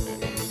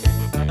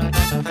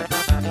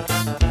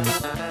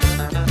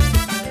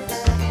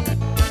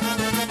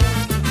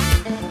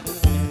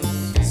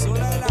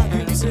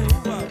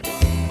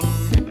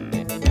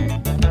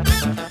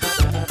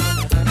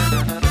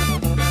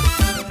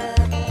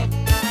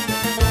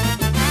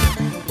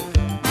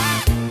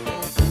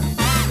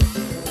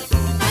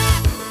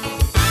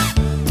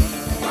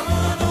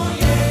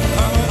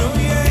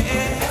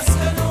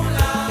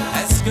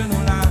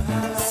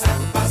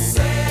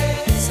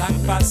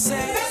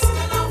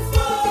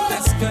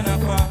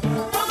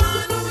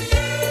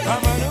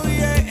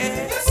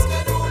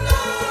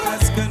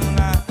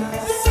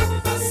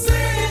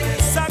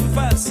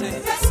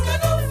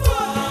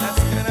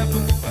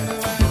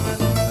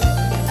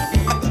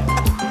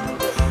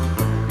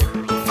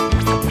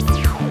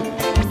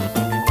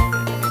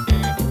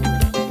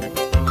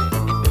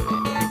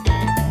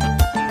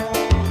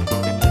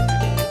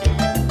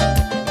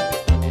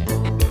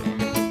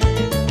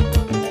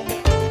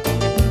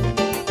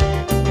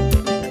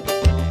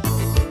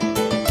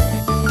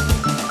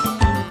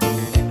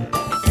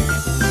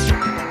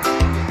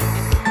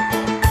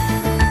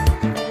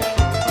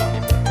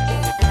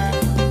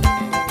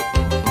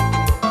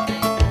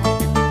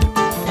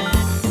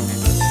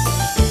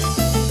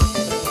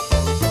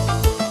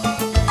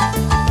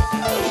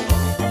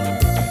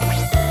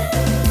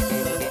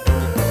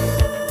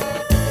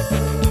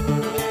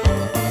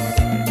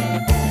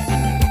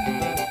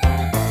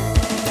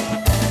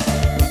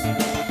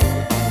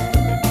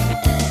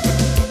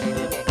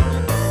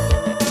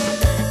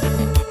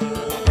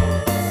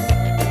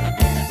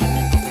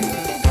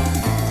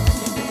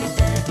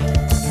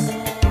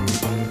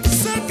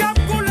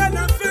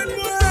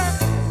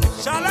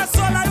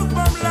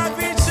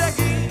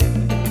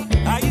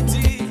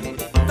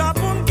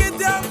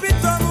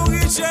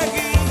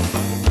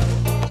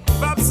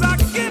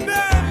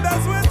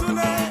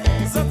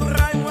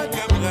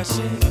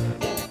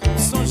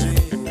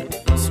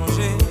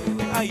 Songez,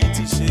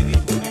 Haïti chéri.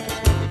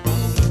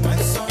 Moi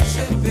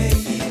songez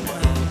pays moi,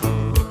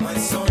 moi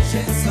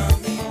songez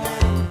amis moi,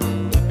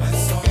 moi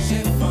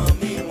songez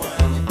famille moi.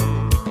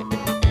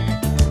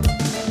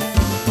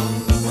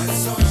 Moi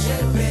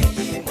songez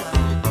pays moi,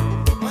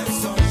 moi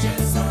songez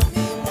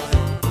amis moi,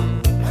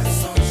 moi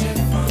songez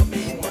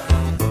famille moi.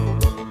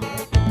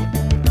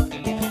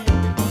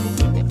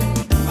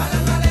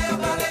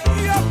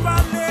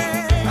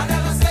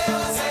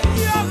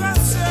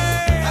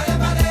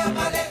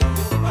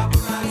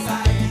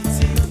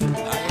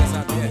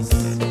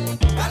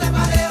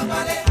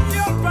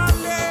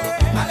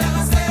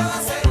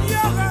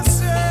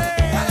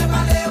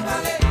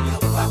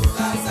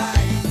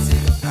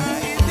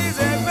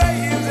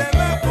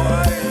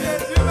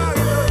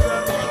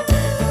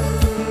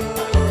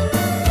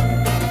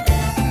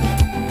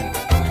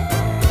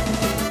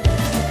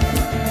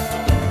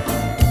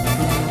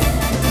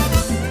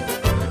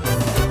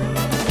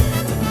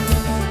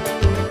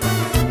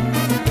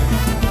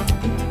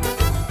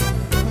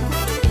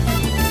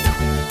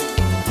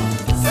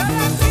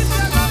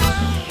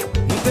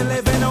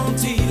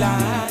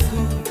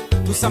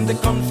 Tout ça me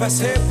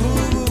confessé pour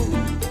vous.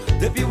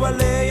 Depuis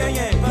voilà,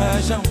 y'a pas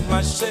jamais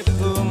marché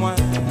pour moi.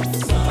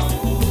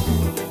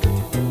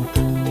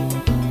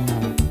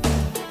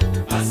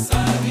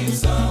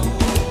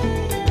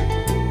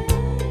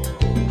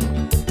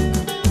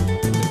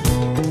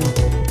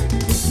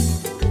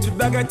 Toute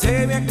bagarre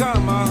t'es bien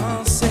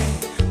commencé.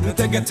 Nous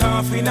t'es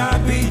gâtant fin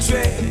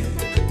habitué.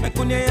 Mais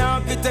qu'on y a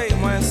un quitté,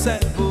 moi c'est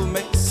pour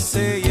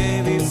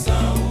m'essayer vivre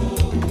sans vous.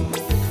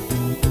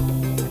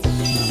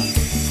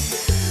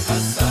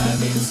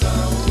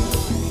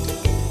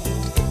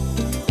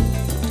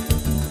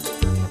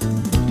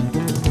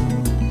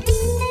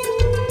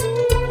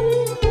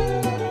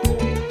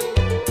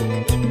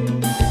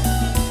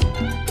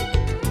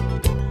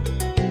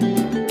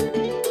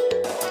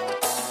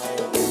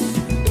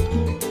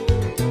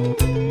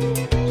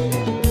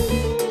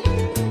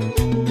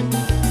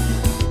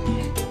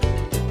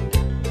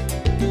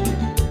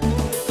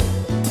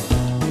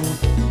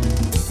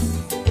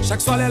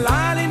 soleil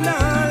là, il n'a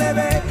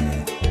levé.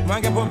 Moi,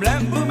 j'ai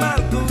problème pour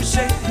mal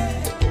coucher.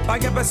 Pas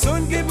de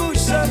personne qui bouge,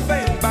 se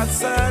fait pas de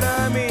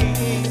salami.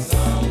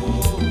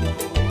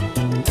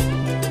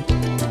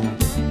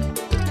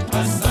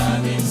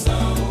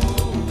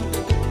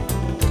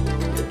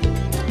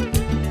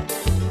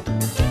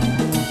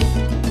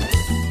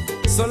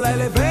 Soleil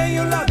levé,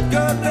 ou l'autre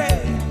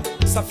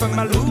côté. Ça fait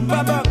mal ou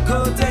pas bon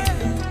côté.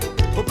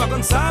 Faut pas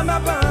comme ça m'a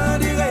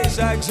bandiré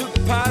chaque jour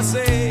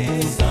passé.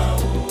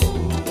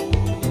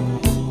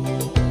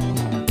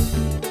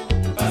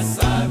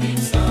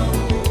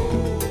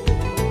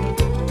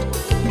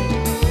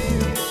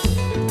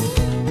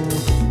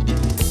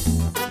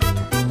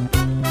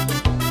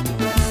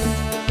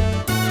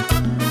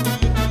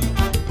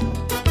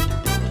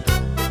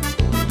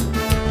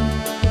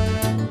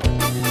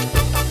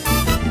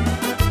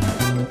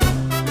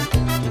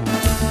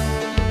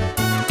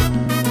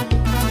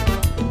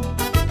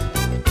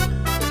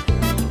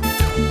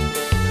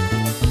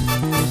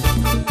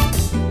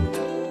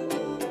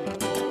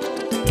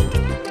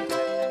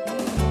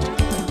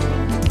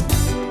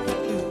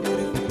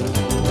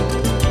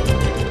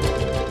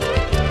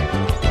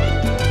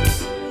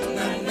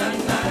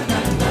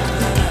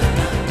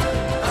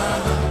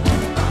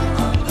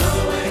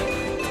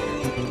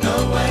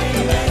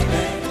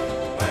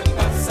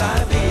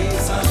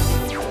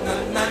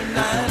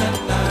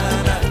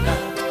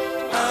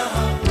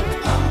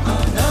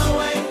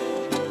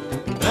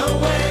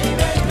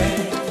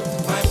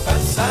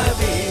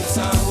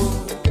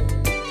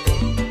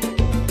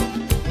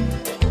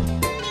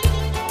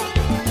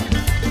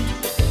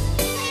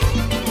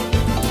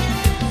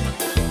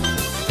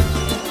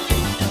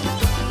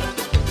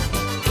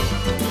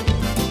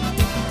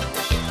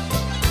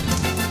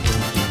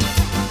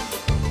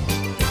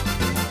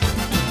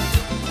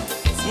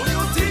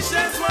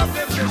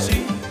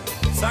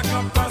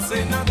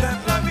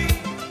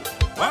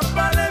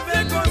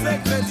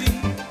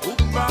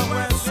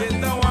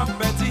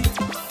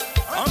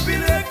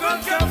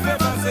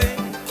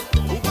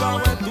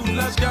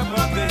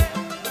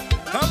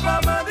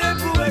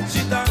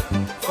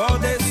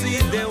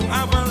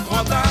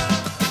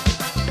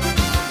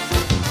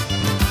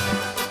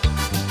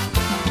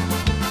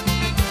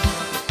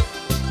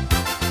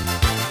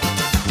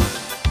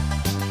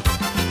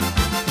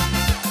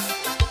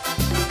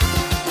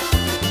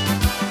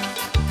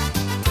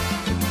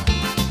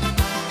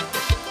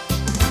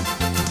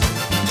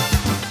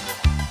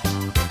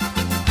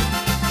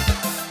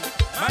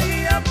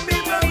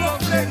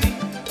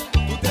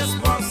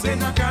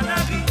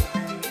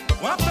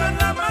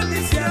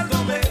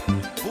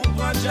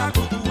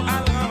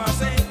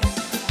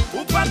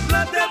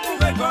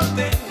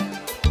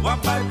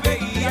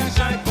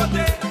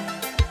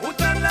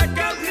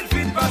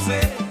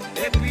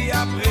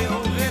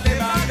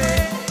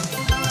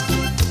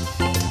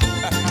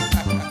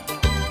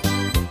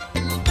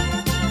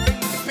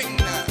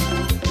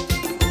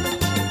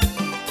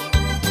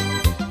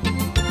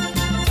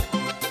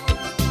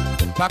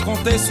 Pas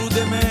compter sous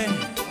des mains,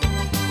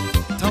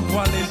 tant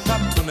pour aller le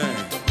pape tourner.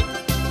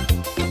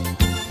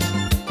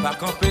 Pas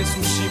camper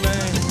sous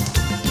chemin,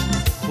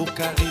 pour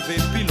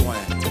qu'arriver plus loin.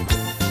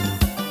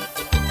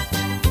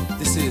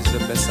 This is the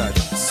message.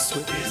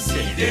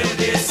 Décider,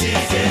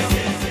 décider.